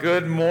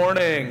Good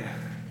morning.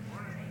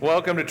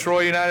 Welcome to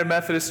Troy United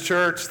Methodist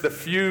Church, the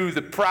few,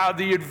 the proud,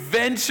 the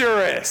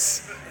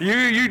adventurous.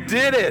 You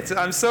did it.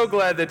 I'm so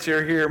glad that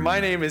you're here. My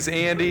name is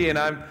Andy, and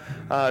I'm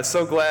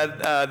so glad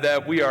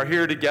that we are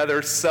here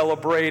together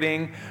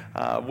celebrating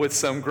with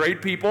some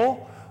great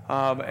people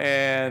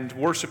and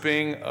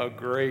worshiping a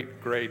great,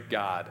 great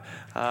God.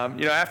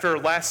 After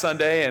last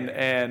Sunday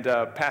and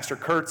Pastor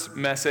Kurt's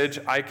message,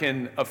 I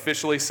can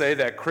officially say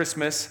that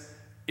Christmas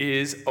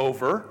is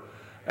over.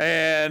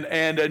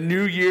 And a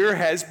new year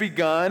has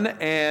begun,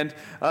 and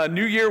a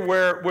new year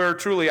where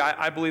truly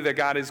I believe that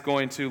God is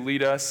going to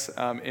lead us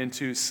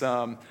into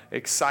some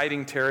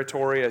exciting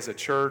territory as a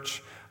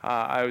church.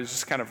 I was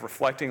just kind of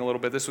reflecting a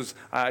little bit.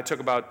 I took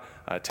about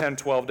 10,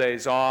 12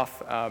 days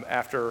off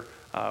after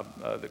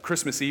the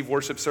Christmas Eve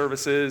worship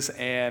services,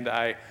 and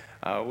I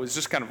was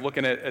just kind of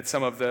looking at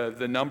some of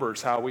the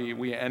numbers, how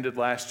we ended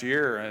last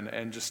year,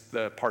 and just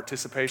the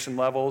participation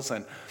levels,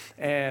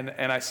 and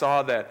I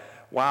saw that,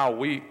 wow,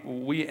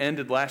 we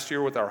ended last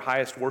year with our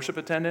highest worship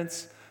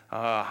attendance,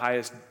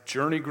 highest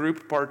journey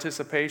group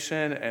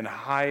participation, and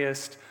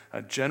highest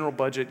general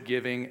budget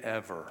giving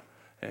ever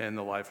in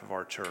the life of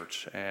our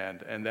church.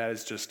 And that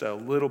is just a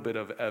little bit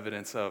of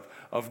evidence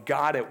of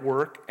God at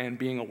work and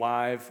being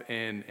alive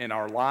in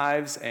our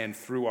lives and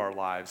through our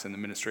lives in the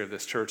ministry of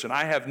this church. And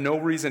I have no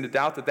reason to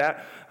doubt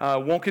that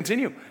won't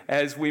continue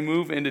as we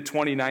move into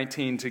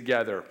 2019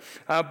 together.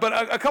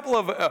 But a couple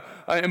of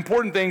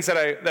important things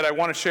that I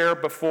want to share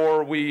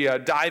before we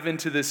dive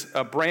into this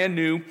brand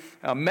new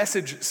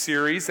message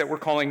series that we're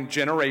calling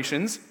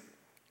Generations.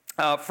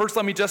 First,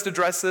 let me just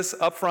address this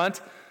up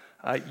front.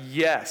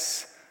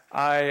 Yes,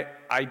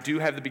 I do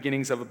have the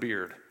beginnings of a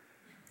beard.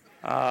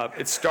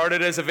 It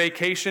started as a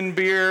vacation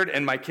beard,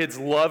 and my kids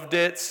loved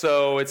it,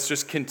 so it's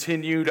just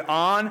continued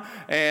on.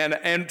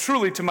 And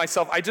truly, to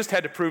myself, I just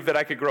had to prove that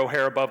I could grow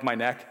hair above my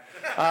neck.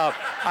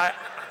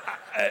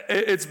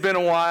 It's been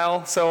a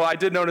while, so I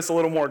did notice a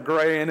little more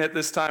gray in it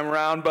this time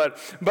around. But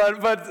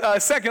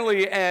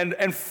secondly,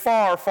 and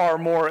far, far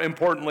more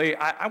importantly,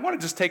 I want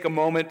to just take a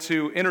moment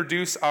to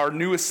introduce our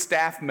newest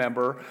staff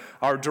member,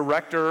 our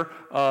Director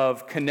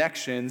of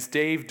Connections,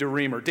 Dave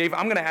DeReamer. Dave,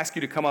 I'm going to ask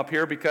you to come up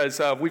here because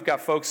we've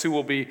got folks who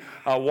will be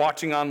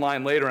watching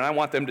online later, and I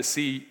want them to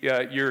see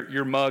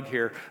your mug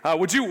here.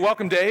 Would you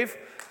welcome Dave?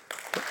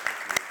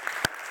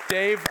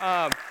 Dave,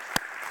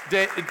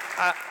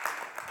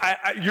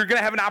 you're going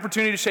to have an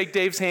opportunity to shake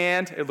Dave's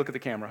hand. Hey, look at the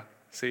camera.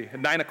 See, at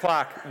 9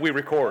 o'clock, we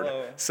record.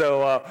 Hello.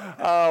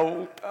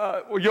 So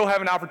you'll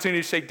have an opportunity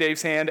to shake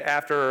Dave's hand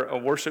after a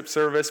worship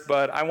service,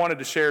 but I wanted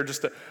to share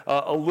just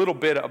a little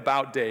bit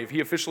about Dave. He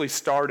officially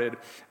started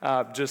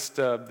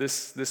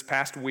this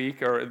past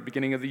week, or at the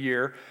beginning of the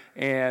year,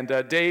 and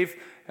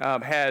Dave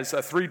has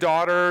 3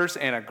 daughters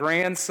and a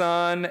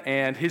grandson,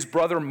 and his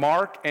brother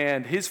Mark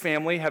and his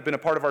family have been a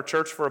part of our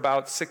church for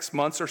about 6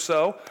 months or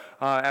so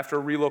after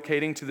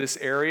relocating to this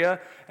area.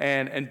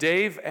 And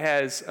Dave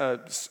has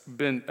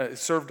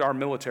served our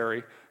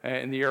military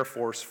in the Air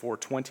Force for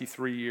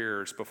 23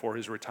 years before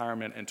his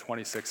retirement in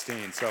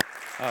 2016. So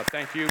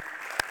thank you.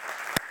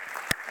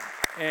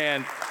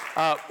 And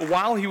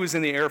while he was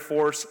in the Air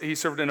Force, he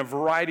served in a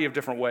variety of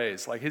different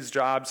ways. Like his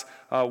jobs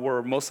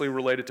were mostly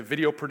related to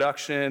video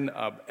production,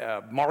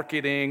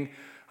 marketing,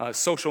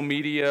 social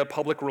media,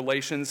 public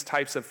relations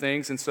types of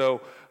things. And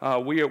so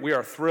we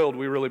are thrilled.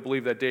 We really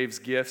believe that Dave's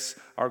gifts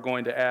are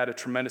going to add a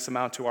tremendous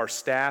amount to our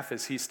staff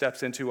as he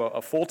steps into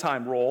a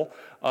full-time role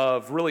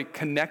of really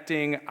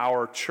connecting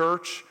our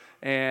church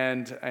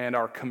and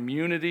our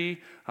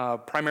community,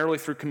 primarily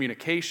through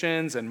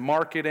communications and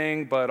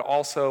marketing, but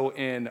also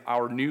in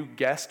our new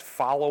guest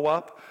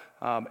follow-up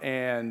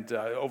and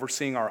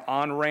overseeing our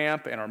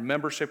on-ramp and our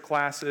membership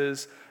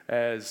classes,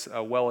 as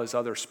well as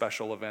other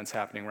special events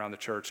happening around the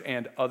church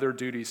and other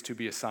duties to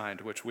be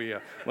assigned, which we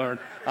learn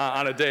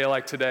on a day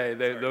like today.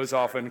 Those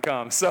often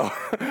come. So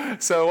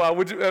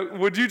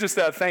would you just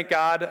thank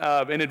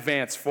God in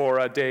advance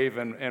for Dave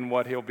and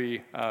what he'll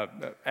be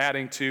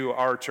adding to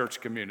our church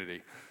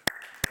community.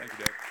 Thank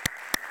you,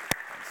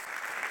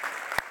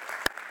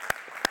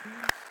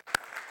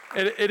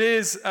 Dave. It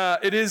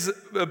is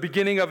the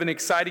beginning of an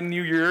exciting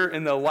new year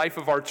in the life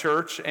of our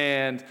church,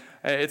 and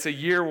it's a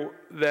year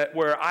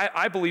where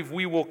I believe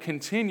we will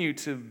continue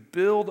to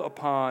build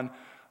upon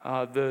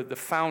the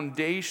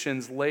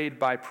foundations laid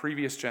by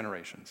previous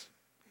generations.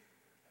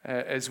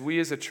 As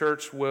we as a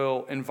church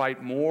will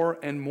invite more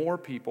and more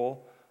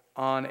people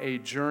on a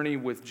journey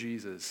with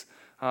Jesus.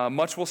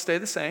 Much will stay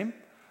the same.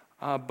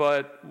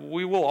 But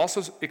we will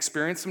also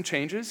experience some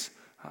changes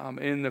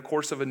in the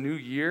course of a new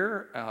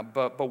year.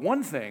 But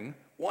one thing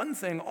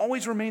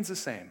always remains the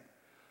same.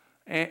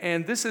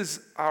 And this is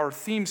our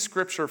theme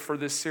scripture for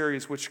this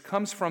series, which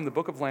comes from the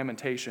book of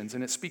Lamentations,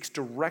 and it speaks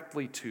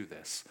directly to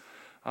this.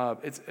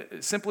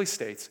 It simply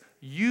states,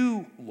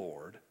 "You,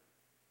 Lord,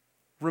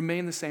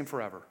 remain the same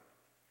forever.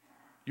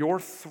 Your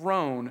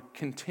throne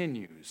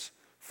continues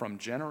from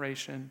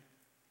generation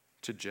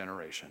to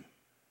generation."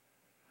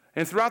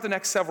 And throughout the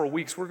next several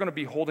weeks, we're going to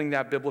be holding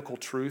that biblical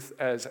truth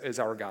as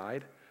our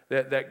guide,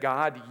 that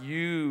God,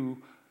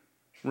 you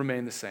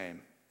remain the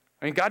same.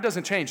 I mean, God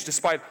doesn't change.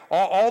 Despite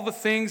all the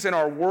things in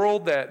our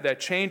world that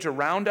change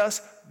around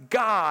us,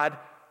 God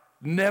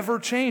never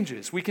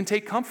changes. We can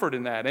take comfort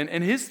in that.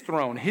 And his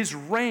throne, his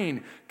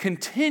reign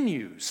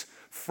continues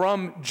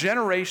from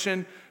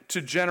generation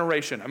to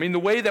generation. I mean, the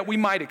way that we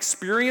might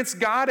experience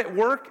God at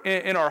work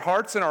in our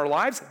hearts and our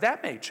lives,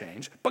 that may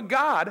change. But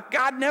God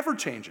never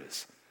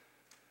changes.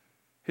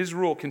 His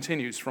rule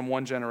continues from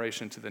one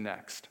generation to the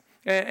next.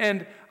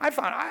 And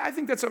I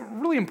think that's a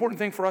really important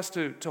thing for us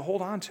to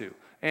hold on to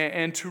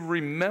and to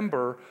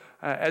remember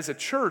as a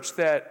church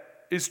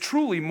that is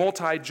truly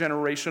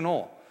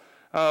multi-generational.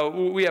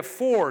 We have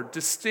 4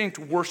 distinct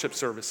worship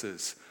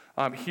services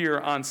here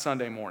on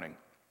Sunday morning.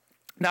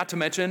 Not to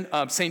mention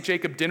St.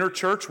 Jacob Dinner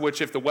Church,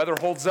 which if the weather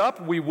holds up,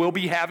 we will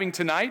be having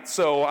tonight.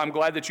 So I'm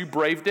glad that you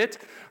braved it.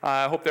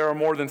 I hope there are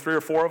more than 3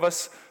 or 4 of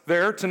us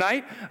there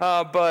tonight.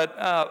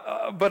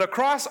 But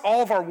across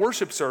all of our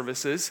worship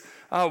services,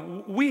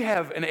 we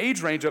have an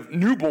age range of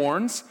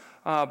newborns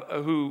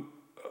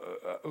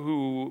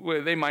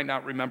who they might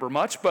not remember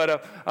much,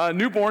 but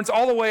newborns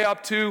all the way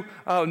up to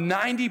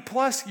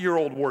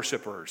 90-plus-year-old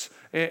worshipers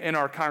in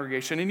our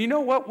congregation. And you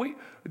know what?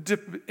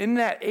 In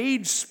that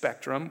age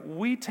spectrum,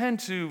 we tend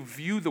to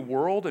view the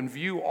world and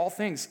view all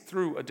things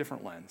through a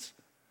different lens.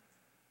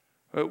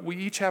 We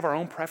each have our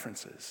own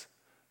preferences.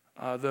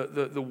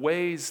 The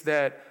ways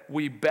that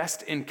we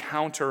best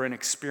encounter and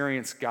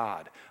experience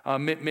God.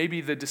 Maybe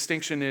the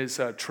distinction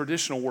is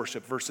traditional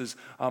worship versus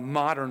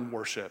modern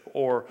worship,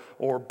 or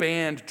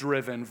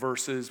band-driven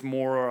versus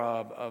more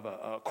of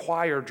a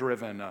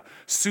choir-driven,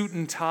 suit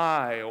and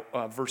tie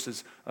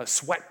versus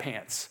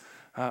sweatpants.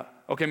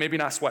 Okay, maybe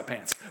not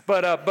sweatpants,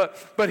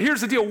 but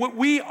here's the deal: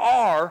 we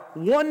are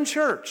one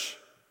church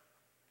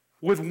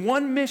with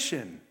one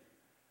mission.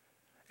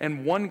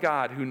 And one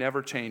God who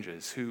never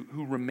changes, who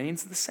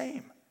remains the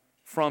same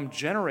from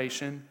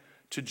generation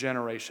to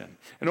generation.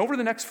 And over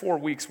the next 4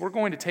 weeks, we're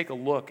going to take a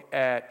look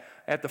at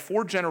the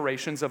 4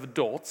 generations of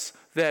adults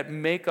that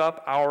make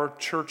up our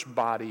church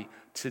body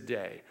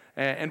today.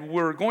 And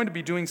we're going to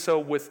be doing so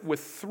with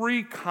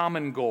 3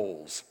 common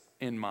goals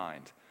in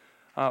mind.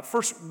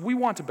 First, we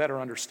want to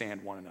better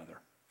understand one another,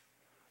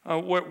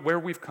 where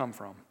we've come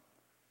from,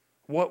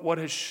 what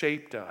has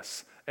shaped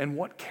us, and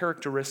what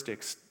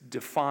characteristics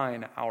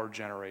define our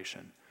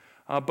generation.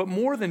 But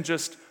more than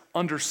just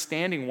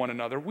understanding one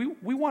another,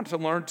 we want to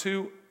learn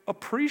to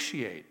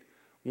appreciate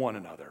one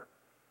another.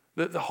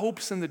 The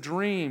hopes and the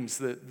dreams,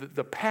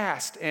 the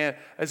past, and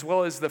as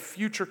well as the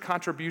future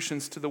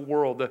contributions to the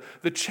world,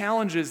 the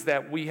challenges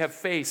that we have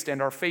faced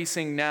and are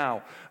facing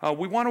now.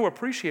 We want to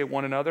appreciate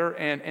one another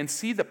and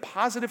see the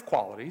positive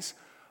qualities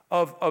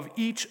of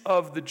each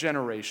of the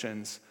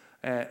generations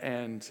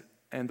and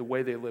the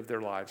way they live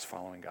their lives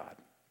following God.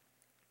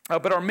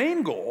 But our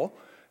main goal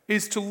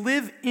is to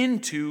live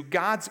into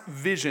God's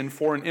vision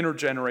for an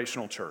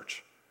intergenerational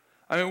church.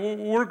 I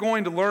mean, we're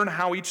going to learn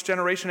how each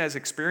generation has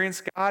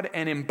experienced God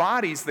and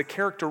embodies the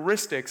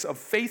characteristics of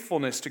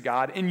faithfulness to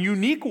God in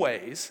unique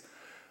ways,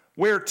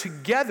 where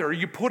together,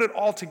 you put it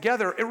all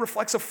together, it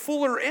reflects a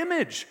fuller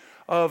image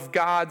of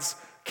God's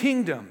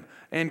kingdom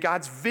and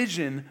God's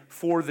vision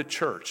for the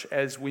church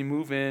as we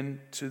move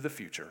into the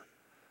future.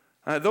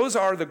 Those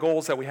are the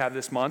goals that we have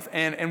this month,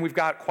 and we've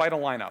got quite a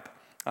lineup.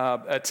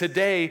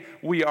 Today,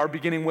 we are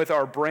beginning with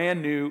our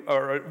brand new,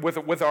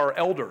 with our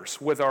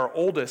elders, with our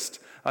oldest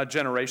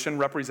generation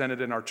represented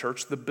in our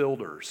church, the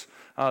builders.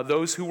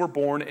 Those who were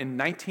born in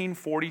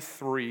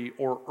 1943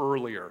 or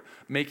earlier,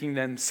 making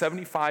them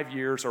 75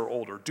 years or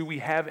older. Do we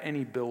have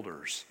any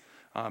builders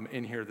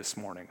in here this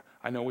morning?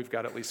 I know we've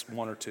got at least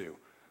 1 or 2.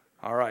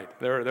 All right,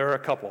 there are a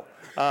couple.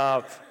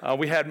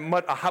 We had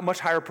a much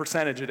higher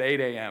percentage at 8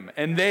 a.m.,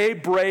 and they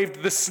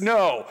braved the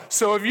snow.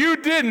 So if you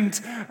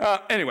didn't,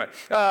 anyway,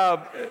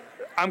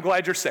 I'm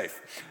glad you're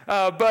safe.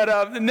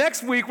 But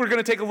next week, we're going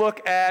to take a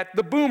look at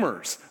the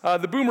boomers,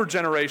 the boomer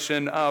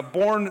generation,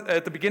 born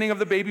at the beginning of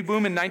the baby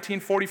boom in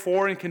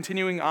 1944 and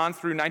continuing on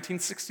through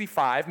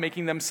 1965,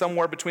 making them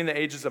somewhere between the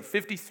ages of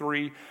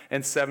 53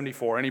 and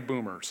 74. Any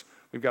boomers?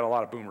 We've got a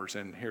lot of boomers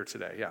in here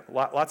today. Yeah,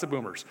 lots of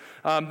boomers.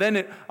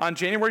 Then on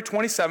January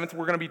 27th,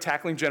 we're going to be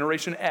tackling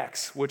Generation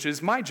X, which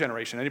is my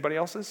generation. Anybody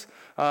else's?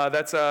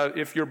 That's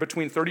if you're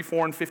between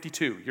 34 and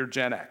 52, you're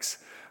Gen X.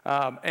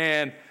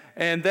 And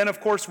then,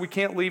 of course, we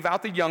can't leave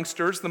out the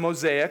youngsters, the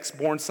Mosaics,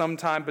 born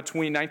sometime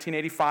between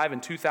 1985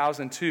 and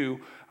 2002,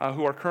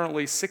 who are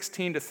currently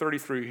 16 to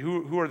 33.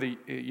 Who are the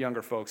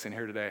younger folks in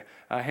here today?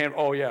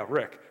 Oh, yeah,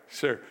 Rick.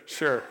 Sure.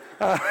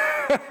 But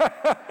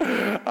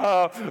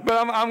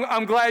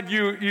I'm glad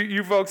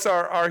you folks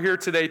are here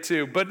today,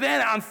 too. But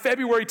then on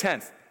February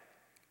 10th,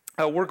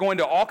 we're going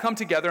to all come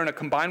together in a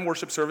combined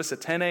worship service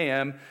at 10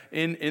 a.m.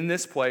 in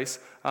this place,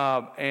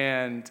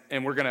 and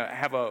we're going to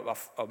have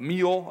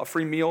a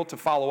free meal to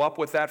follow up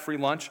with that free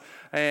lunch.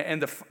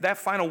 And that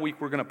final week,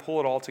 we're going to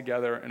pull it all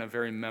together in a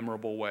very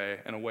memorable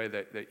way, in a way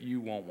that you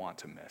won't want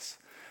to miss.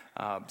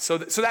 So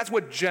that's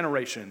what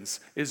generations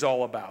is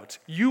all about.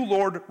 You,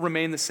 Lord,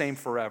 remain the same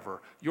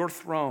forever. Your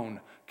throne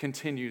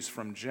continues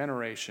from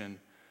generation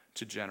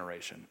to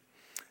generation.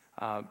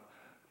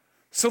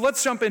 So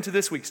let's jump into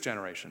this week's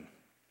generation,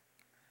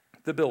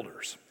 the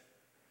builders.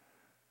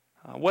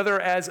 Whether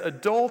as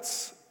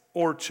adults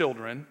or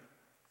children,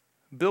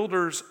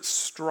 builders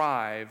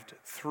strived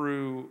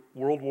through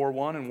World War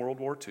I and World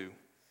War II.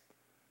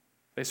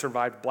 They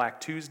survived Black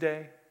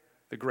Tuesday,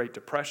 the Great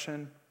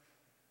Depression,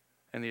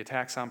 and the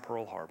attacks on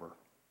Pearl Harbor.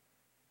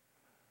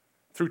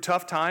 Through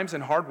tough times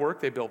and hard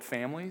work, they built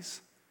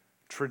families,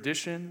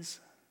 traditions,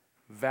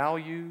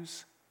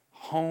 values,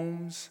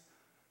 homes,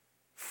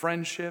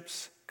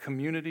 friendships,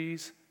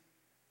 communities,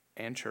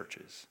 and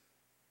churches.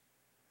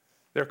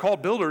 They're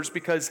called builders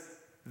because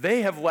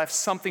they have left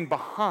something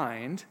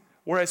behind,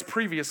 whereas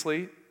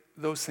previously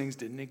those things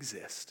didn't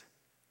exist.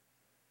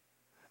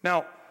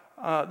 Now,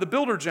 the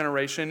builder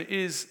generation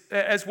is,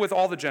 as with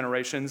all the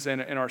generations in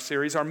our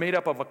series, are made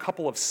up of a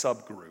couple of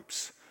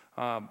subgroups.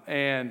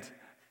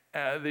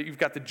 You've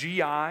got the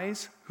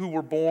GIs who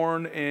were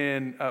born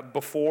in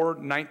before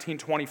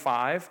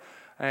 1925,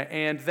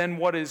 and then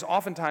what is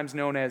oftentimes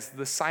known as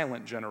the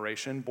silent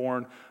generation,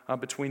 born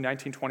between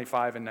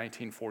 1925 and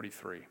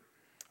 1943.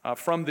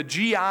 From the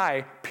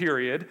GI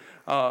period,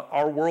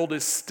 our world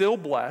is still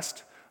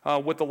blessed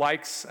with the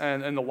likes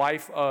and the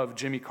life of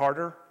Jimmy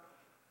Carter,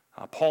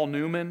 Paul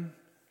Newman,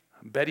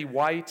 Betty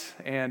White,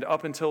 and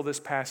up until this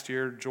past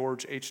year,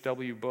 George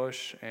H.W.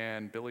 Bush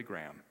and Billy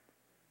Graham.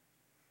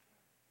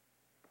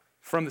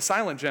 From the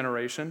silent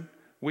generation,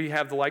 we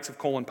have the likes of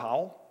Colin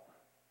Powell,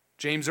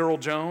 James Earl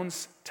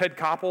Jones, Ted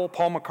Koppel,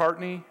 Paul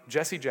McCartney,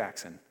 Jesse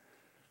Jackson.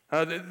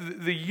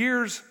 The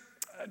years,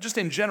 just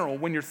in general,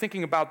 when you're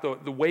thinking about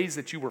the ways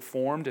that you were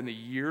formed and the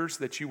years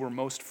that you were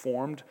most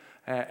formed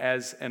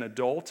as an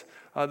adult,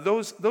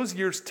 those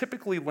years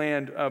typically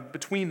land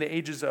between the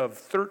ages of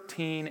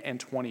 13 and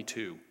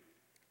 22.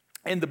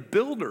 And the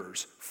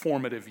builders'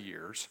 formative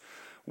years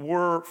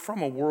were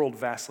from a world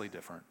vastly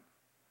different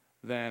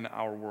than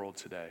our world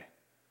today.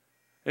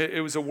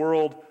 It was a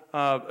world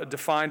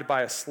defined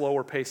by a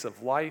slower pace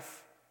of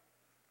life.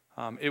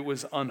 It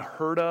was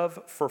unheard of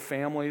for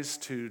families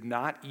to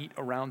not eat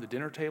around the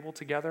dinner table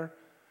together.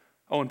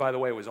 Oh, and by the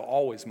way, it was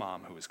always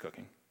mom who was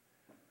cooking.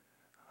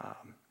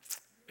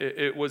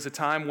 It was a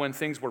time when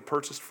things were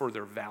purchased for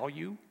their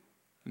value,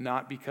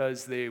 not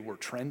because they were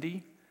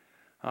trendy.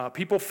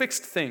 People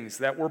fixed things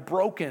that were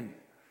broken.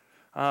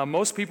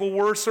 Most people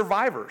were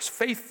survivors,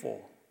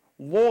 faithful,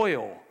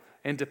 loyal,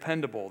 and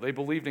dependable. They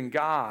believed in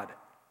God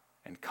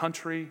and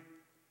country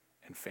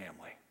and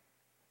family.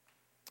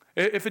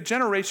 If a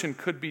generation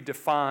could be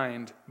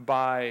defined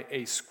by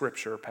a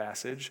scripture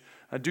passage,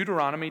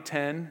 Deuteronomy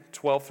 10,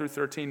 12 through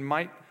 13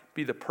 might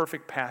be the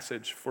perfect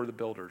passage for the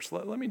builders.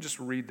 Let me just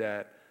read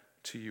that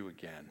to you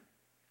again.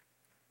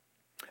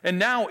 And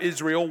now,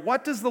 Israel,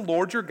 what does the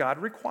Lord your God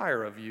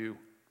require of you?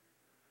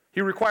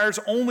 He requires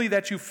only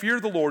that you fear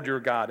the Lord your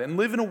God and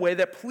live in a way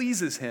that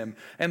pleases him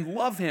and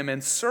love him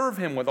and serve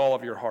him with all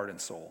of your heart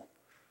and soul.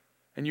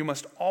 And you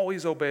must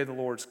always obey the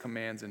Lord's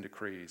commands and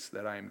decrees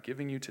that I am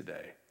giving you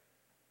today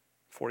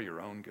for your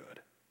own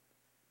good.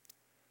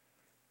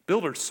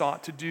 Builders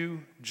sought to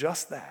do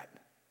just that.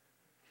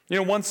 You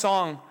know, one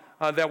song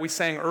that we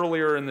sang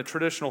earlier in the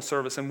traditional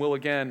service and will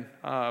again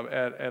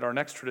at our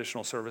next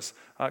traditional service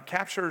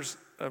captures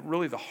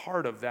really the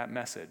heart of that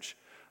message.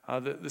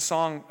 The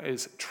song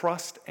is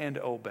Trust and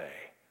Obey.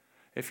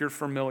 If you're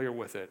familiar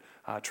with it,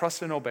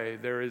 trust and obey.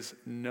 There is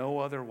no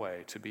other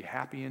way to be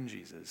happy in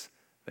Jesus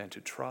than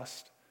to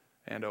trust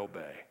and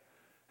obey.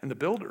 And the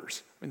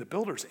builders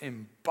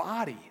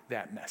embody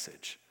that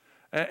message.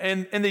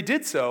 And they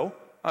did so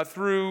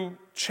through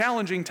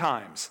challenging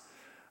times.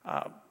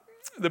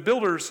 The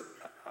builders,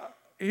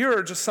 here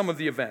are just some of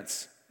the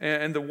events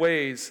and the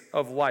ways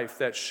of life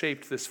that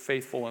shaped this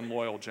faithful and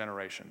loyal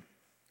generation.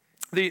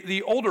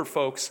 The older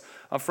folks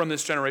from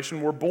this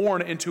generation were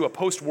born into a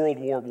post-World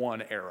War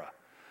I era.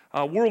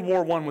 World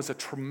War I was a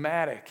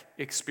traumatic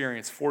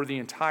experience for the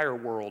entire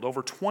world.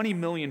 Over 20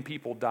 million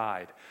people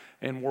died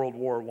in World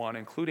War I,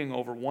 including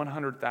over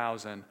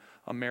 100,000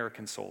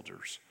 American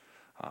soldiers.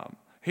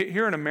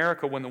 Here in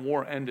America, when the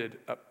war ended,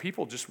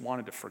 people just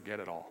wanted to forget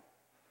it all.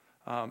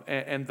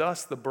 And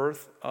thus the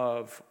birth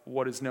of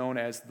what is known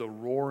as the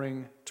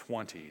Roaring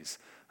Twenties,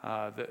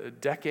 the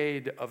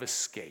decade of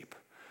escape.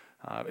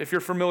 If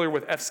you're familiar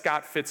with F.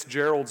 Scott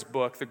Fitzgerald's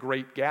book, The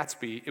Great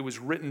Gatsby, it was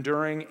written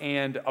during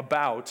and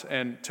about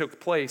and took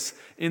place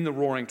in the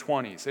Roaring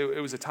Twenties.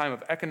 It was a time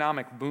of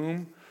economic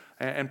boom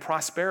and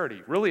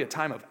prosperity, really a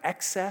time of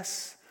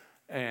excess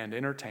and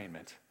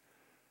entertainment.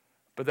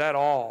 But that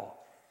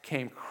all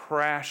came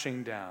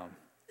crashing down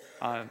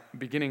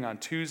beginning on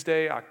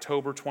Tuesday,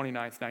 October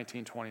 29th,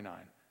 1929,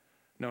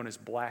 known as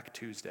Black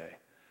Tuesday.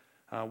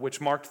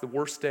 Which marked the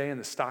worst day in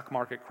the stock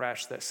market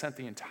crash that sent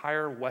the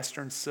entire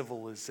Western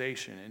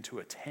civilization into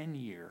a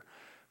 10-year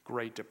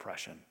Great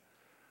Depression.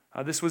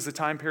 This was the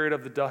time period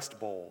of the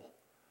Dust Bowl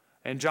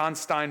and John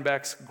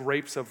Steinbeck's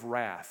Grapes of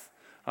Wrath.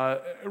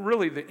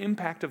 Really, the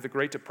impact of the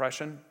Great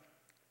Depression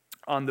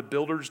on the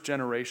builders'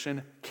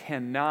 generation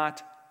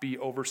cannot be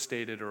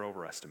overstated or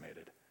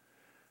overestimated.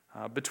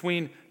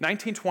 Between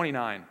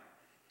 1929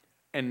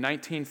 and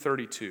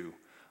 1932,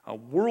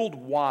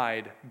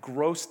 Worldwide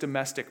gross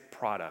domestic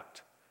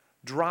product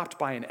dropped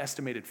by an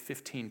estimated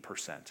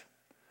 15%.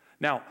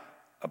 Now,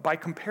 by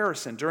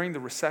comparison, during the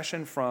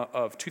recession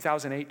of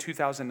 2008,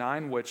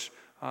 2009, which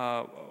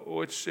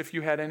if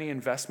you had any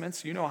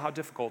investments, you know how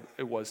difficult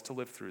it was to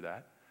live through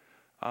that.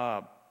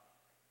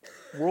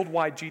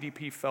 Worldwide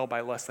GDP fell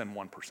by less than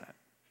 1%.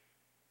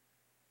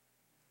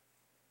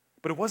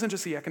 But it wasn't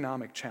just the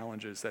economic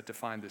challenges that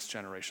defined this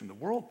generation. The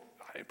world,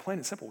 plain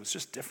and simple, was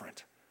just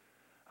different.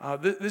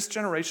 This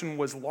generation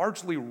was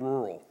largely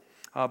rural,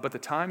 but the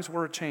times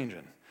were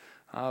a-changing.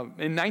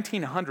 In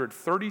 1900,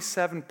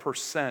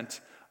 37%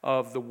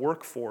 of the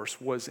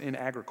workforce was in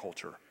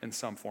agriculture in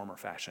some form or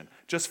fashion.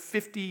 Just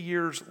 50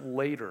 years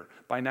later,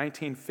 by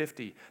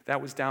 1950,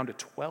 that was down to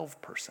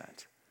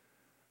 12%.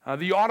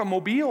 The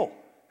automobile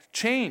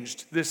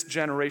changed this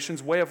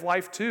generation's way of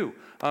life too.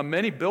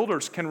 Many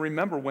builders can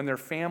remember when their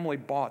family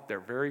bought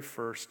their very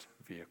first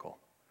vehicle.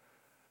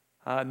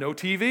 No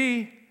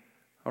TV.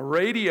 A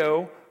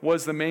radio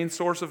was the main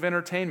source of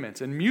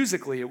entertainment, and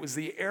musically, it was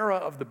the era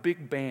of the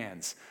big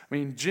bands. I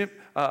mean,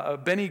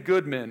 Benny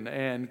Goodman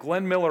and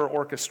Glenn Miller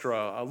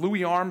Orchestra,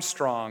 Louis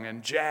Armstrong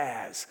and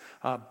jazz,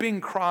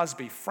 Bing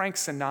Crosby, Frank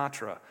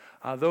Sinatra.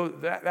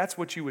 That's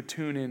what you would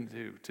tune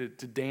into, to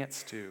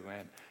dance to,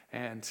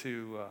 and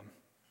to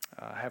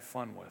have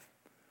fun with.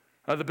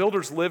 The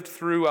builders lived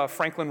through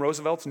Franklin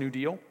Roosevelt's New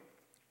Deal,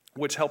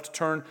 which helped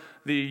turn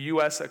the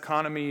U.S.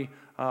 economy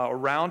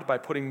around by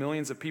putting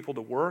millions of people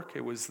to work.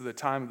 It was the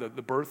time of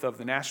the birth of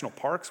the national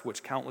parks,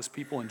 which countless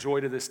people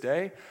enjoy to this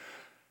day.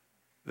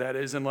 That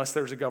is, unless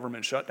there's a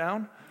government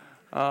shutdown.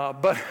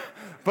 But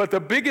the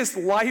biggest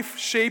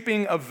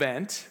life-shaping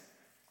event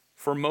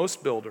for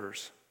most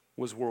builders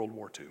was World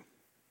War II.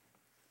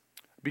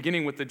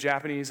 Beginning with the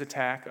Japanese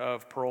attack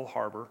of Pearl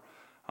Harbor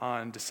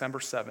on December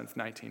 7th,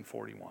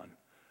 1941,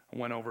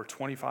 when over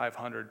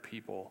 2,500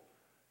 people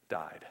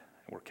died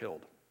and were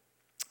killed.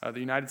 The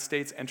United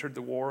States entered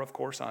the war, of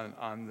course,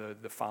 on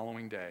the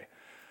following day.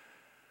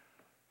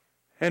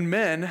 And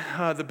men,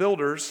 the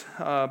builders,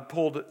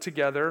 pulled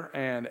together,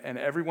 and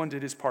everyone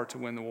did his part to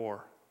win the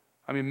war.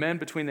 I mean, men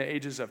between the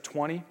ages of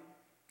 20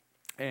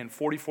 and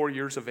 44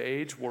 years of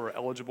age were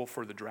eligible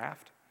for the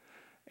draft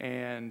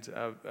and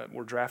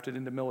were drafted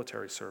into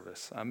military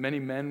service.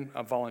 Many men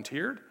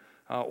volunteered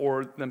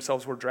or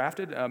themselves were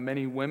drafted.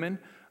 Many women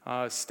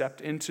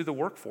stepped into the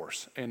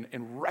workforce in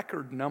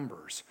record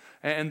numbers.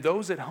 And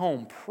those at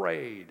home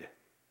prayed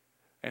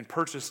and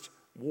purchased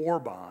war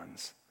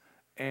bonds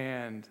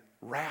and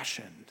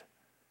rationed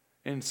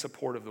in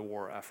support of the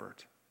war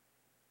effort.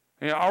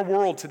 In our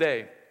world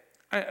today,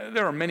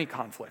 there are many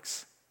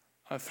conflicts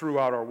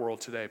throughout our world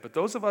today, but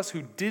those of us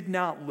who did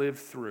not live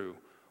through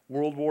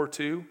World War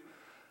II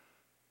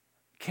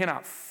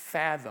cannot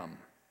fathom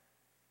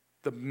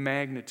the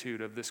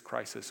magnitude of this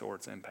crisis or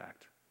its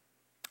impact.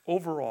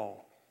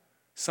 Overall,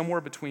 somewhere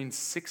between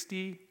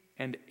 60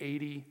 and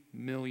 80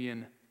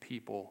 million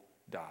people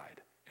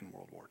died in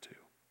World War II,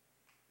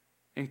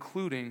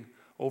 including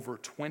over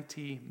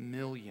 20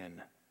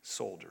 million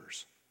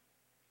soldiers.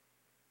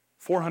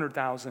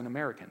 400,000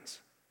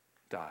 Americans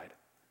died.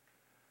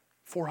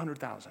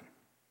 400,000.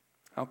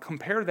 Now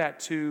compare that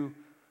to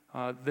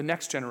the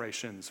next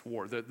generation's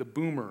war, the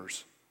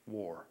boomers'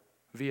 war,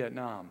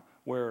 Vietnam,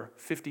 where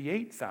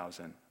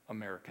 58,000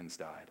 Americans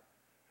died.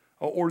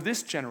 Or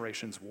this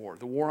generation's war,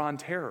 the war on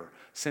terror,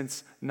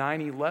 since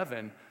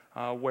 9/11,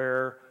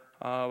 where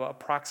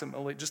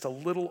approximately just a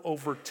little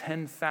over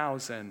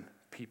 10,000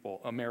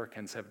 people,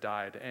 Americans, have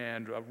died,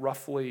 and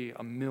roughly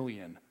 1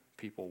 million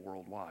people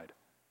worldwide.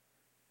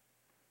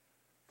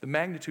 The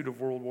magnitude of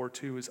World War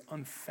II is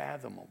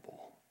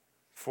unfathomable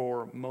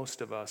for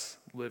most of us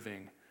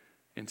living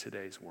in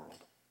today's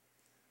world.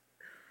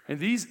 And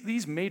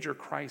these major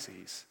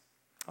crises,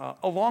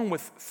 along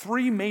with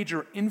three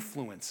major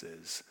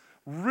influences,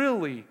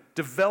 really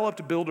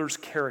developed builders'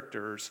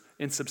 characters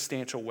in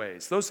substantial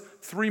ways. Those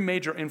three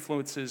major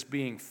influences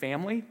being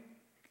family,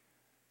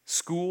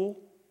 school,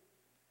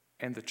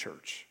 and the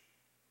church.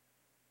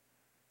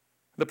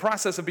 The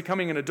process of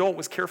becoming an adult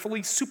was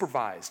carefully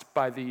supervised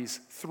by these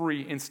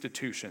three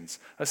institutions.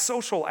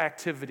 Social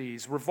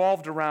activities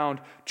revolved around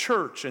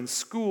church and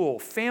school.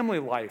 Family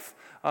life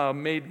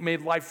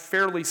made life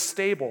fairly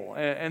stable.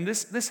 And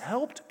this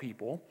helped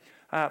people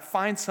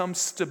find some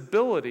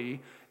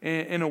stability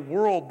in a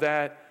world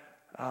that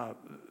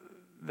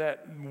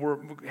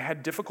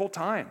had difficult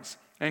times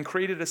and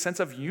created a sense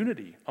of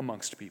unity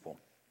amongst people.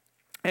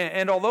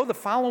 And although the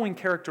following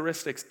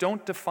characteristics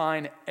don't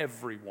define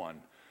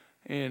everyone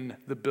in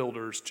the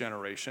builders'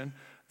 generation,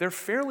 they're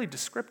fairly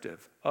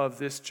descriptive of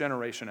this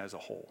generation as a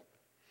whole.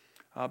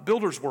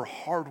 Builders were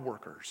hard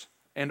workers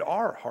and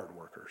are hard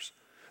workers.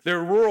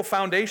 Their rural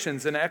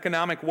foundations and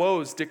economic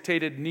woes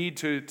dictated need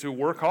to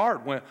work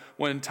hard.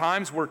 When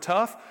times were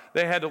tough,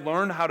 they had to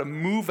learn how to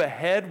move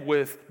ahead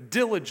with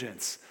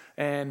diligence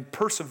and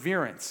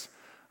perseverance.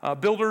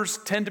 Builders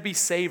tend to be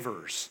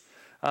savers.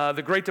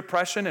 The Great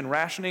Depression and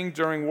rationing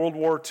during World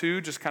War II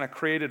just kind of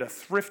created a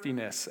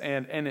thriftiness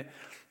and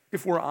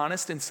if we're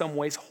honest, in some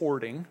ways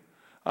hoarding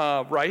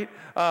right?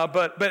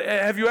 But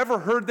have you ever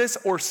heard this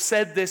or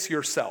said this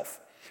yourself?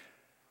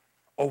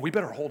 Oh, we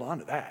better hold on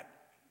to that.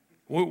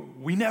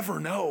 We never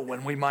know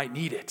when we might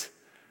need it.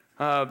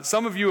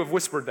 Some of you have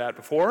whispered that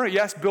before.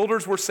 Yes,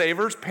 builders were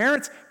savers.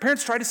 Parents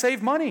tried to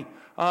save money,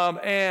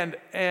 and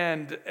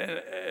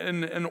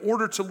in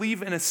order to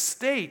leave an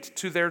estate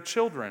to their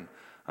children.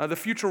 The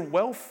future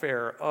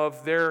welfare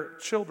of their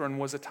children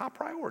was a top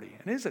priority,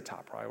 and is a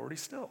top priority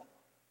still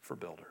for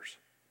builders.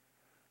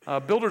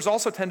 Builders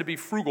also tend to be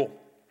frugal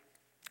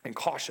and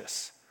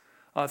cautious.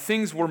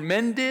 Things were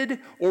mended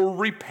or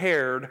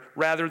repaired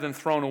rather than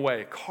thrown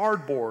away.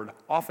 Cardboard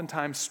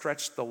oftentimes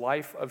stretched the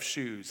life of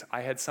shoes.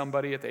 I had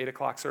somebody at the 8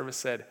 o'clock service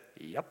said,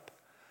 yep,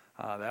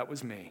 that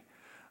was me.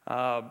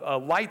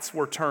 Lights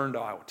were turned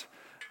out.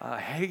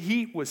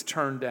 Heat was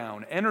turned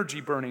down.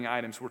 Energy-burning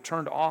items were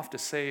turned off to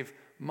save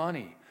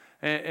money.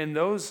 In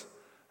those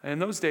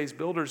days,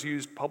 builders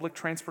used public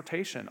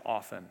transportation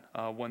often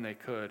when they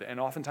could, and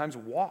oftentimes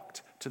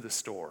walked to the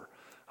store.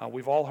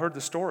 We've all heard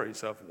the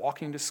stories of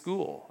walking to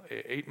school,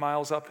 8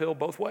 miles uphill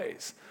both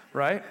ways,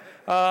 right?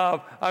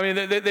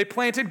 They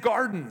planted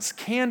gardens,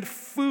 canned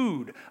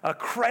food.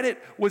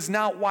 Credit was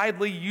not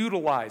widely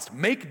utilized.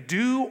 Make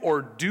do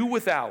or do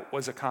without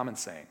was a common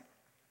saying.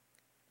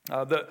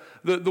 The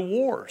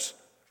wars,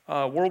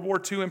 World War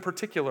II in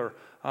particular,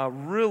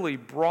 really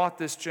brought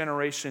this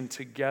generation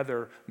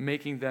together,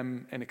 making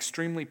them an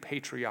extremely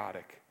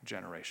patriotic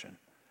generation.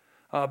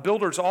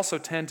 Builders also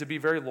tend to be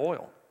very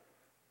loyal.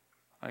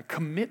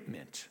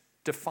 Commitment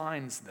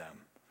defines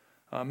them.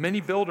 Many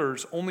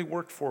builders only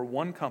worked for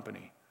one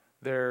company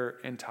their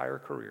entire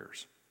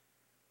careers.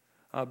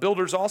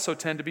 Builders also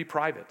tend to be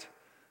private.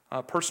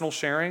 Personal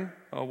sharing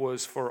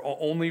was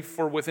only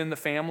for within the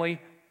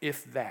family,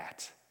 if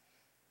that.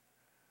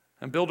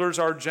 And builders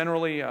are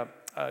generally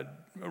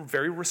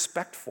very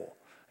respectful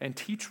and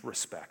teach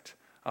respect.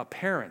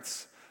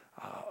 Parents,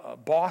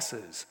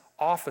 bosses,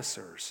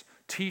 officers,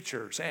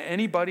 teachers,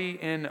 anybody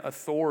in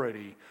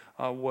authority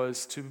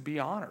was to be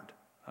honored,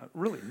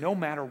 really, no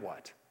matter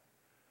what.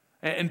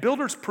 And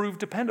builders prove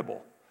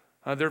dependable.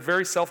 They're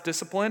very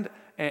self-disciplined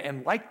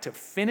and like to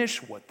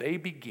finish what they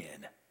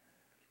begin.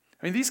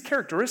 I mean, these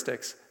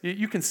characteristics,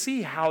 you can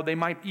see how they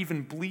might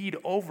even bleed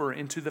over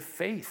into the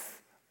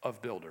faith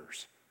of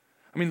builders.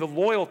 I mean, the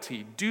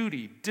loyalty,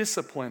 duty,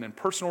 discipline, and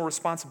personal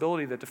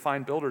responsibility that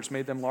define builders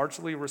made them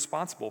largely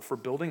responsible for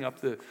building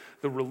up the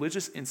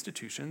religious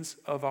institutions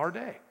of our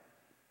day.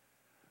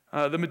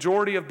 The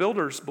majority of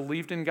builders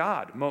believed in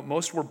God.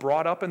 Most were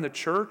brought up in the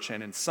church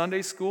and in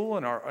Sunday school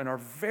and are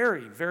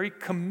very, very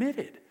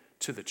committed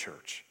to the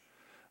church.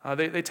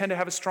 They tend to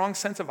have a strong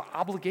sense of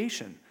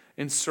obligation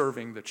in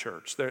serving the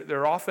church.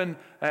 They're often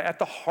at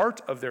the heart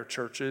of their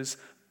churches,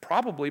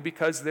 probably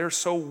because they're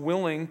so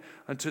willing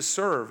to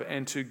serve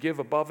and to give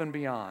above and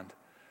beyond.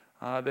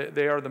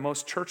 They are the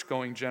most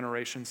church-going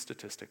generation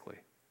statistically,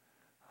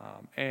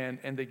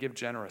 and they give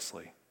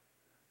generously.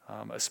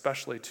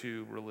 Especially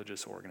to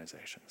religious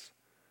organizations.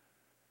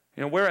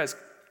 Whereas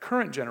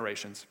current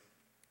generations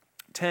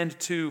tend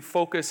to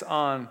focus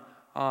on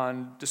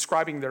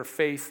describing their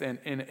faith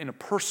in a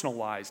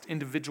personalized,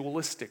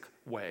 individualistic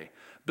way.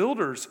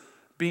 Builders,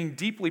 being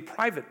deeply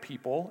private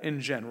people in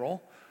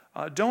general,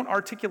 don't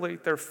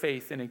articulate their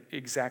faith in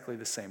exactly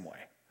the same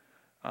way.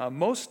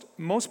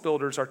 Most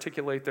builders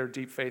articulate their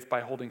deep faith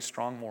by holding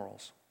strong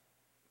morals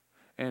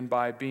and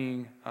by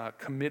being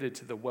committed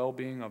to the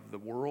well-being of the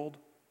world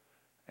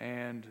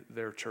and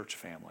their church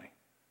family.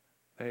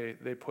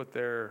 They put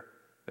their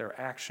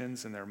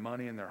actions and their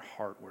money and their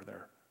heart where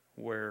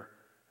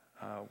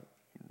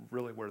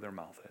their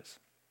mouth is.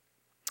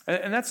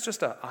 And that's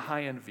just a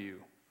high-end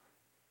view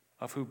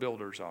of who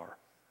builders are,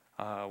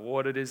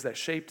 what it is that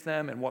shaped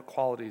them and what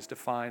qualities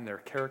define their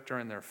character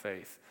and their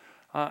faith.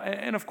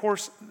 And of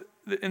course,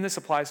 and this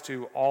applies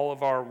to all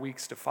of our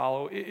weeks to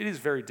follow, it is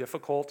very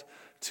difficult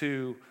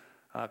to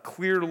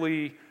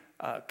clearly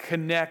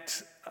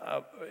connect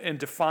and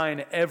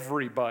define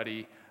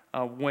everybody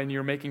when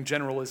you're making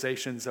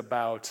generalizations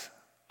about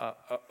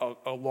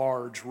a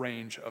large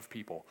range of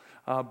people.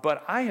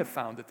 But I have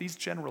found that these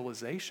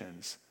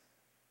generalizations,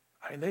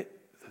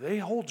 they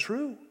hold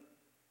true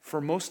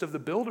for most of the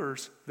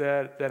builders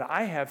that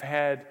I have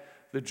had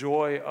the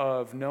joy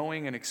of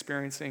knowing and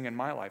experiencing in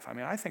my life. I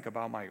mean, I think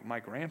about my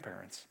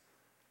grandparents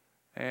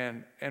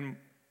and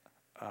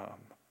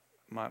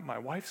my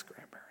wife's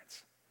grandparents.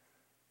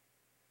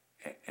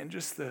 And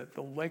just the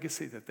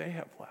legacy that they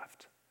have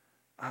left.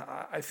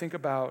 I think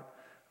about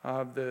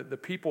the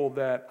people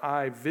that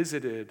I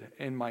visited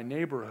in my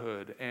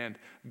neighborhood and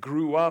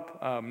grew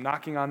up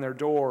knocking on their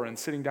door and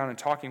sitting down and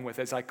talking with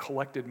as I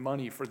collected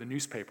money for the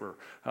newspaper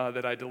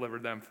that I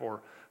delivered them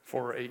for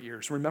 8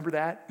 years. Remember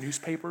that?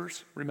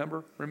 Newspapers?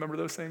 Remember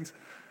those things?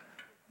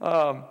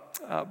 But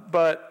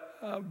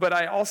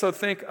I also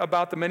think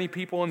about the many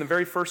people in the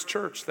very first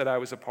church that I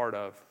was a part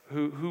of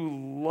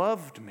who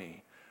loved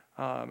me.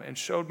 And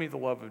showed me the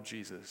love of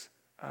Jesus.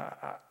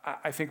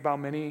 I think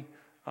about many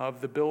of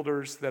the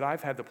builders that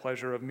I've had the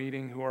pleasure of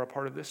meeting who are a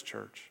part of this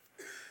church.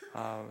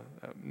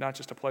 Not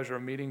just a pleasure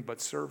of meeting, but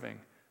serving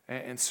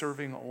and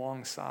serving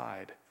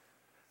alongside.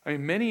 I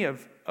mean, many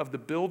of the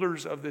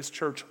builders of this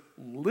church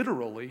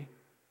literally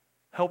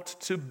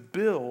helped to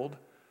build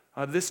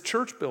this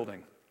church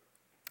building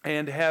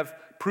and have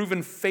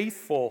proven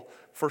faithful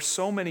for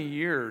so many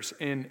years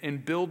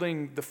in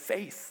building the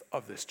faith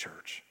of this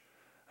church.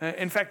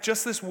 In fact,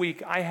 just this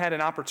week, I had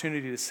an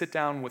opportunity to sit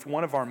down with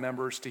one of our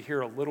members to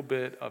hear a little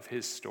bit of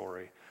his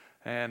story,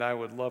 and I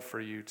would love for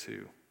you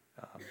to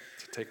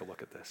take a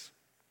look at this.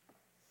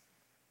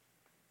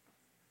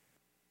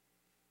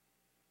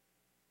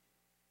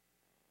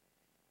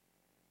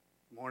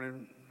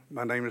 Morning.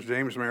 My name is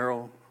James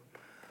Merrill.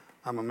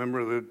 I'm a member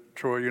of the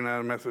Troy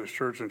United Methodist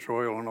Church in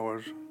Troy,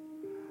 Illinois.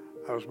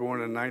 I was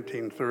born in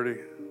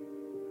 1930,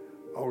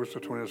 August the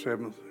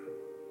 27th.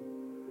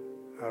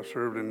 I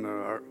served in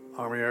the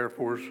Army Air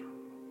Force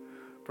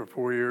for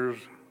 4 years,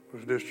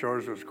 was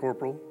discharged as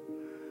corporal.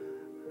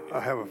 I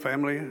have a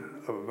family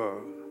of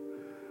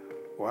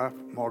wife,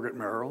 Margaret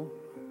Merrill.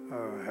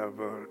 I have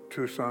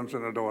 2 sons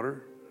and a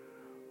daughter,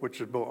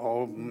 which is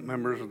all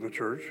members of the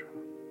church.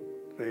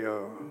 They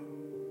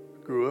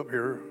grew up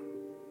here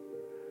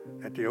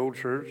at the old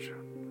church,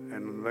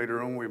 and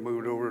later on we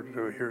moved over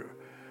to here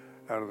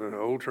out of the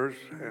old church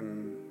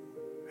and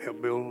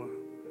helped build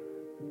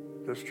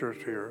this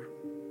church here.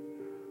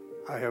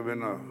 I have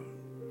been,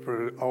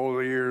 for all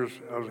the years,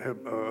 I was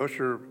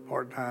usher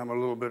part-time a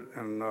little bit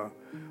in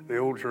the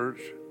old church.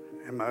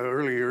 In my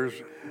early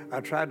years, I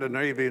tried the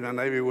Navy, and the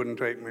Navy wouldn't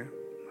take me.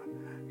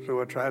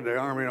 So I tried the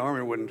Army, and the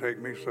Army wouldn't take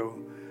me. So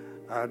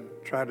I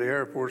tried the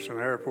Air Force, and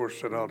the Air Force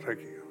said, I'll take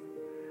you.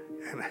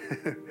 And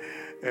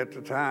at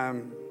the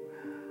time,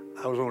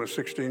 I was only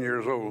 16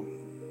 years old.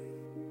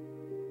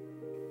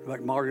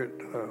 Like Margaret,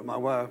 my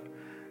wife,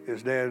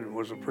 his dad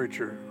was a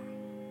preacher.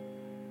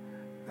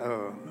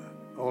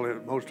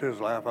 Most of his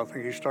life, I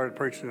think he started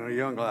preaching in a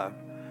young life,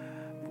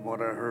 from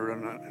what I heard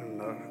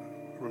and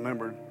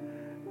remembered.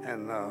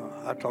 And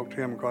I talked to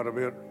him quite a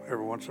bit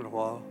every once in a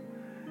while.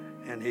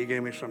 And he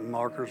gave me some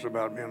markers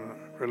about being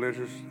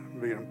religious,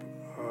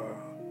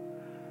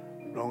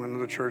 belonging to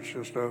the church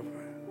and stuff.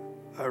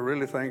 I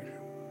really think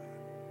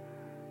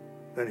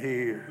that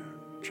he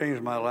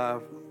changed my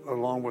life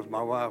along with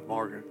my wife,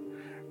 Margaret.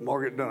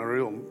 Margaret done a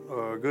real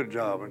good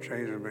job of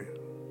changing me.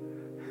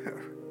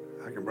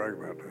 I can brag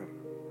about that.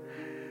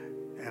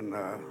 And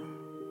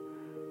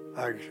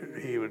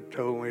he would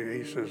tell me,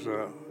 he says,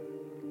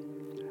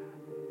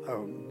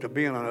 to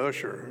being an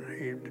usher,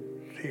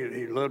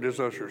 he loved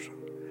his ushers.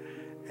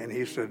 And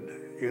he said,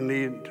 you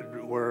need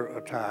to wear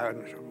a tie,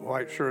 a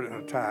white shirt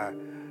and a tie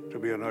to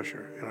be an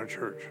usher in a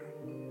church.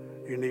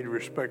 You need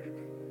respect,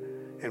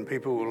 and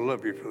people will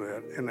love you for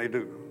that, and they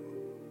do.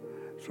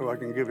 So I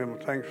can give him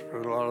thanks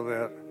for a lot of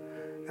that,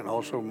 and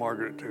also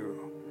Margaret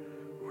too.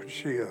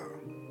 She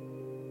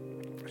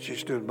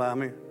stood by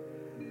me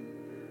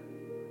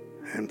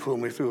and pulled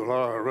me through a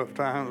lot of rough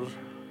times.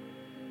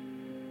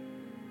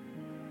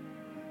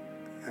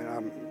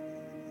 And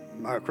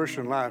my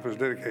Christian life is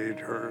dedicated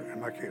to her and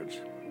my kids.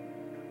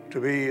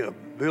 To be a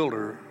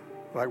builder,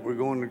 like we're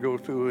going to go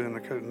through in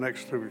the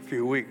next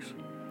few weeks,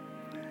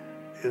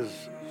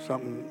 is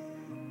something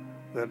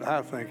that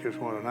I think is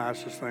one of the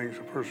nicest things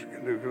a person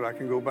can do, because I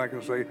can go back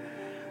and say,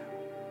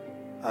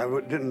 I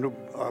didn't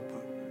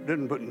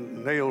put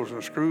nails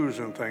and screws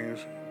and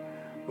things,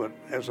 but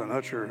as an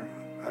usher,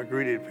 I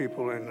greeted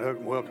people and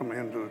welcomed them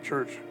into the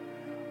church,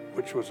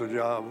 which was the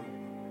job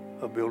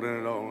of building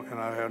it all. And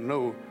I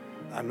know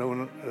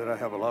that I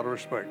have a lot of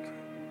respect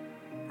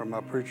from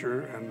my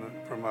preacher and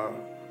from my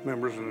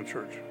members in the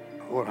church.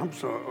 What I'm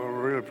so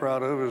really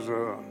proud of is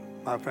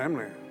my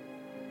family.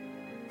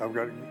 I've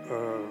got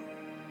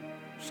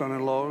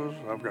son-in-laws,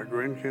 I've got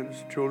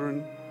grandkids,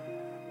 children,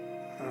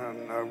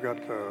 and I've got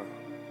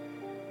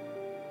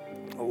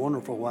a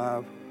wonderful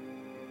wife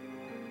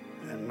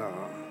and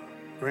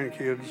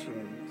grandkids,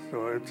 and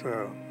so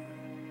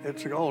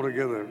it's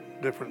altogether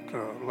different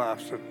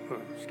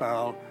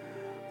lifestyle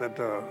that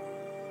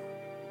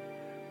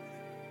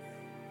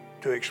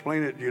to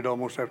explain it, you'd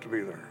almost have to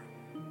be there.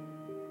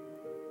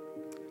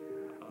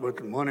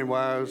 But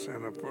money-wise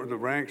and the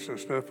ranks and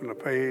stuff and the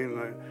pay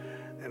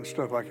and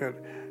stuff like that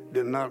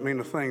did not mean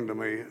a thing to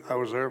me. I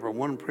was there for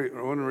one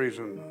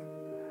reason,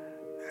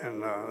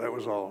 and that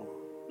was all.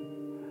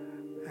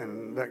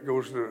 And that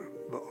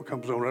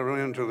comes on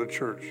right into the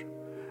church.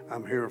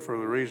 I'm here for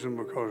the reason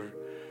because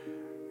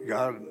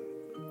God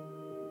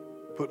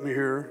put me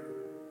here.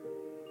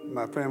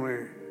 My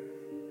family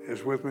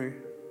is with me,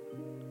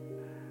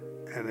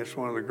 and it's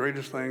one of the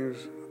greatest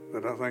things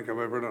that I think I've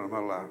ever done in my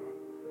life,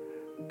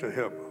 to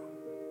help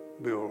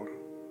build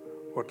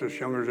what this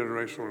younger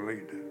generation will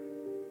need.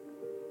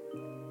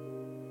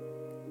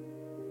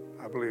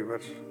 I believe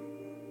that's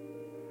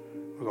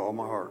with all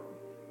my heart.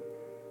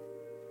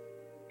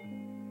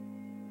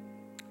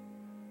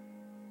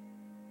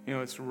 You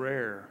know, it's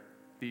rare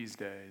these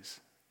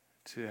days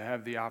to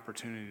have the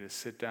opportunity to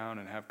sit down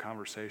and have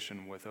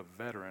conversation with a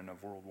veteran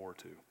of World War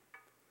II.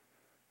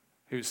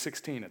 He was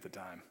 16 at the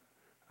time.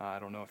 I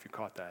don't know if you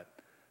caught that.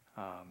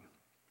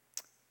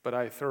 But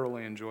I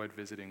thoroughly enjoyed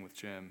visiting with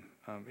Jim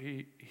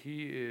He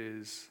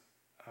is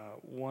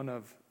one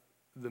of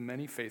the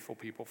many faithful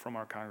people from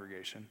our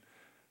congregation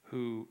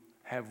who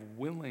have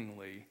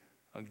willingly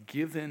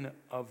given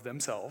of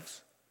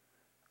themselves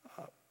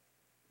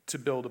to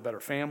build a better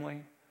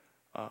family,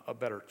 a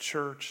better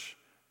church,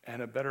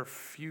 and a better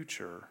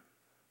future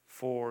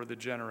for the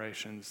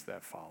generations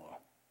that follow.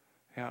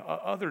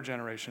 Other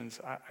generations,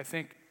 I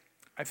think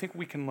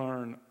we can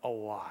learn a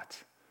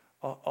lot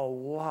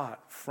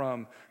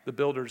from the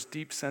builders'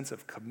 deep sense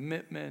of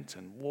commitment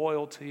and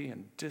loyalty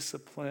and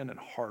discipline and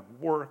hard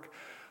work.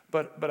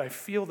 But I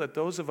feel that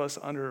those of us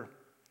under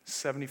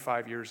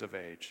 75 years of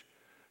age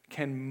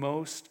can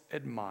most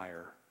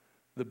admire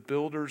the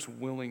builder's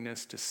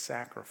willingness to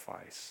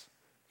sacrifice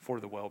for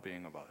the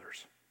well-being of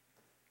others.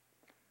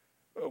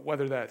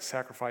 Whether that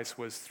sacrifice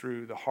was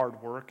through the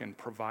hard work and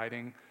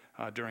providing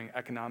during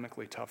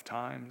economically tough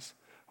times,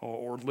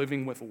 or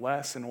living with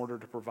less in order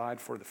to provide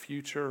for the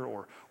future,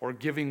 or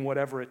giving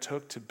whatever it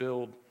took to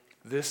build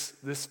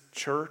this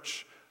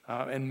church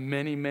and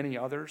many, many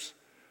others,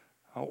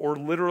 or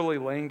literally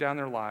laying down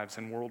their lives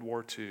in World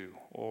War II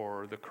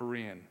or the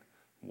Korean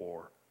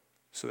War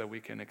so that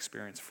we can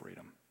experience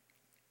freedom.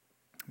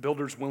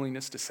 Builders'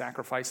 willingness to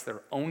sacrifice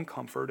their own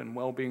comfort and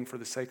well-being for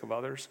the sake of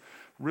others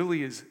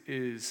really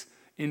is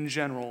in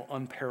general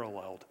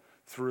unparalleled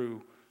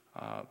through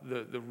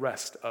the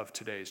rest of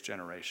today's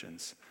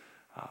generations.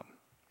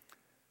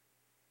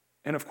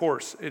 And of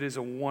course, it is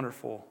a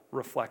wonderful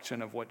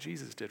reflection of what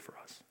Jesus did for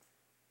us.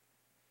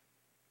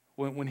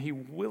 When he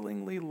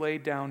willingly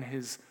laid down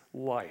his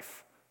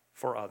life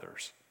for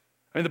others.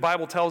 I mean, the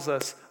Bible tells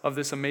us of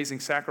this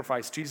amazing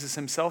sacrifice. Jesus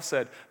himself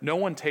said, "No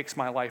one takes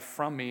my life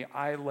from me.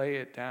 I lay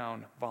it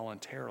down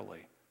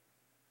voluntarily."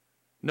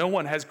 No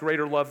one has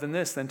greater love than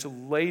this, than to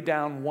lay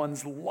down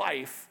one's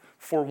life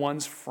for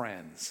one's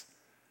friends.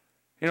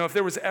 You know, if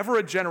there was ever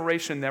a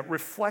generation that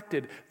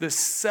reflected the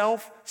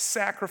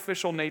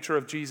self-sacrificial nature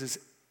of Jesus,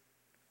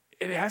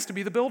 it has to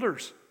be the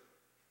builders.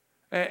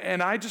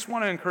 And I just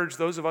want to encourage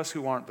those of us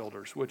who aren't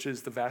builders, which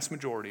is the vast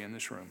majority in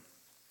this room,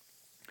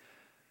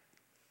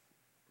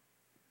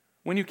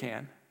 when you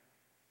can,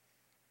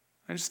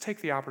 and just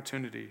take the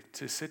opportunity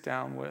to sit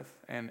down with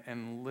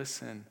and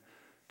listen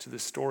to the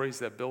stories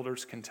that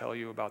builders can tell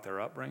you about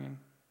their upbringing,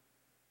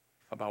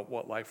 about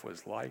what life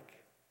was like,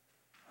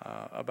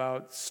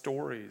 about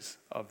stories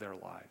of their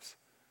lives,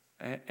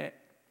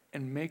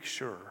 and make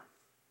sure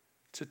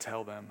to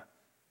tell them,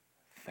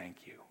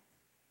 thank you.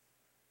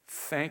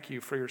 Thank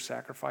you for your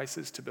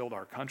sacrifices to build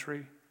our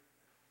country,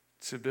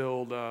 to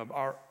build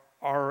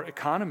our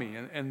economy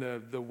and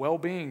the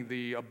well-being,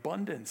 the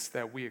abundance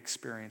that we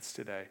experience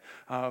today,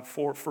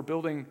 for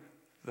building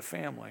the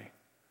family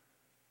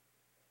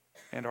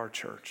and our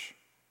church,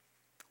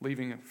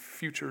 leaving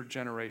future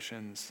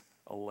generations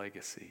a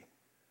legacy.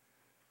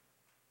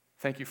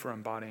 Thank you for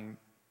embodying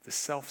the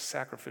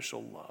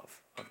self-sacrificial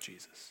love of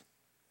Jesus.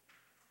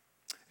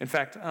 In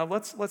fact,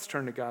 let's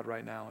turn to God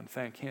right now and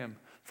thank him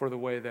for the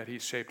way that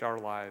he's shaped our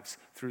lives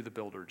through the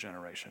builder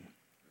generation.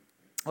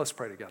 Let's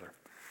pray together.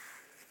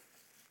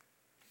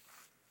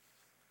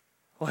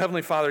 Well,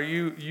 Heavenly Father,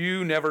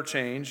 you never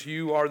change.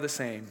 You are the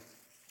same.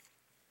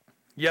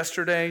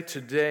 Yesterday,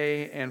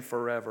 today, and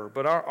forever.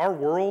 But our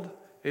world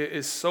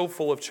is so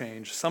full of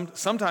change.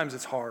 Sometimes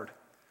it's hard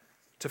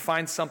to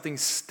find something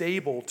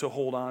stable to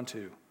hold on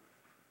to.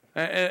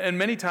 And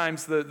many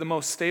times the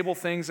most stable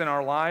things in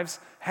our lives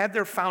had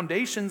their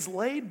foundations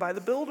laid by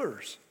the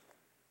builders.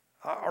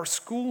 Our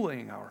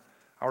schooling,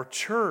 our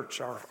church,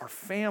 our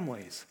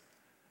families.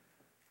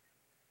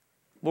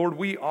 Lord,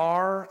 we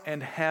are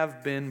and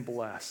have been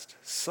blessed,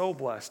 so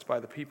blessed by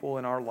the people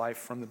in our life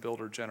from the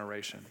builder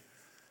generation.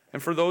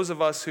 And for those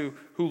of us who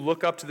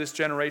look up to this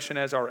generation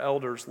as our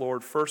elders,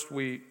 Lord, first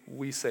we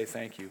say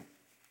thank you.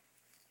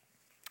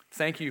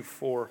 Thank you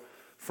for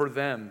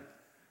them.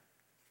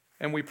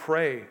 And we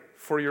pray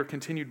for your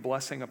continued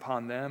blessing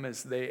upon them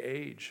as they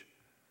age,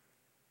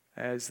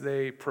 as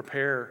they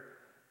prepare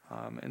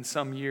in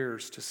some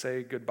years to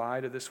say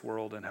goodbye to this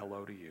world and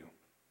hello to you.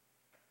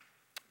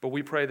 But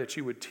we pray that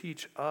you would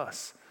teach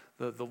us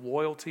the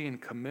loyalty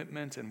and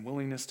commitment and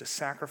willingness to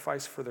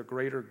sacrifice for the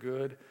greater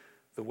good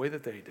the way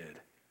that they did.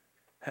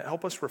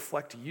 Help us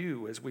reflect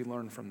you as we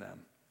learn from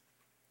them.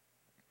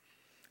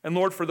 And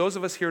Lord, for those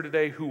of us here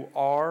today who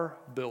are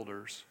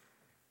builders,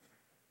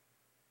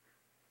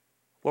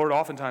 Lord,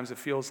 oftentimes it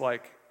feels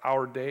like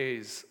our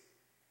days,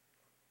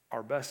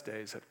 our best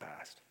days have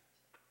passed.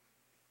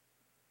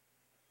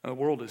 The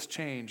world has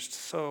changed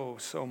so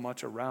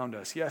much around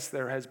us. Yes,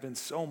 there has been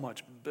so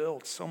much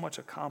built, so much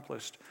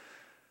accomplished,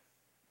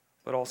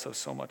 but also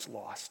so much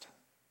lost.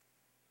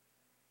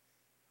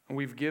 And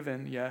we've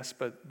given, yes,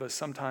 but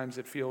sometimes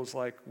it feels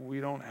like we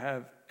don't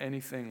have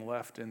anything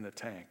left in the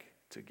tank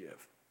to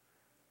give.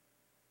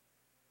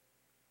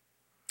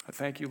 I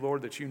thank you,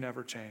 Lord, that you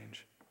never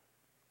change.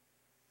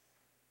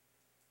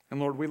 And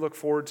Lord, we look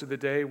forward to the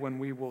day when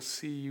we will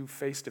see you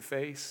face to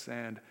face,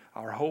 and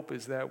our hope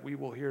is that we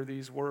will hear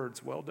these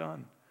words, "Well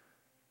done,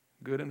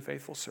 good and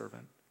faithful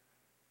servant."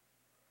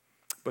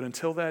 But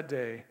until that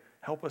day,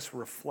 help us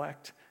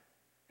reflect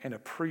and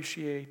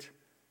appreciate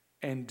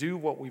and do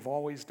what we've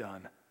always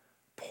done.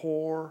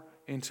 Pour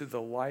into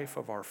the life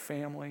of our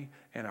family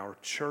and our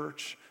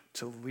church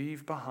to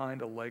leave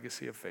behind a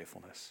legacy of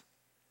faithfulness.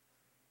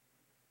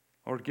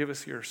 Lord, give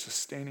us your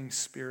sustaining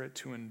spirit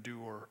to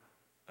endure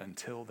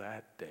until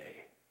that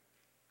day.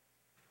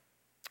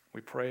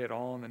 We pray it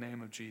all in the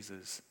name of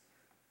Jesus,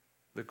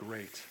 the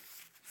great,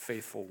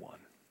 faithful one.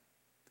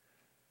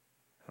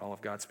 And all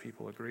of God's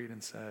people agreed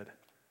and said,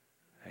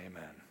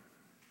 amen.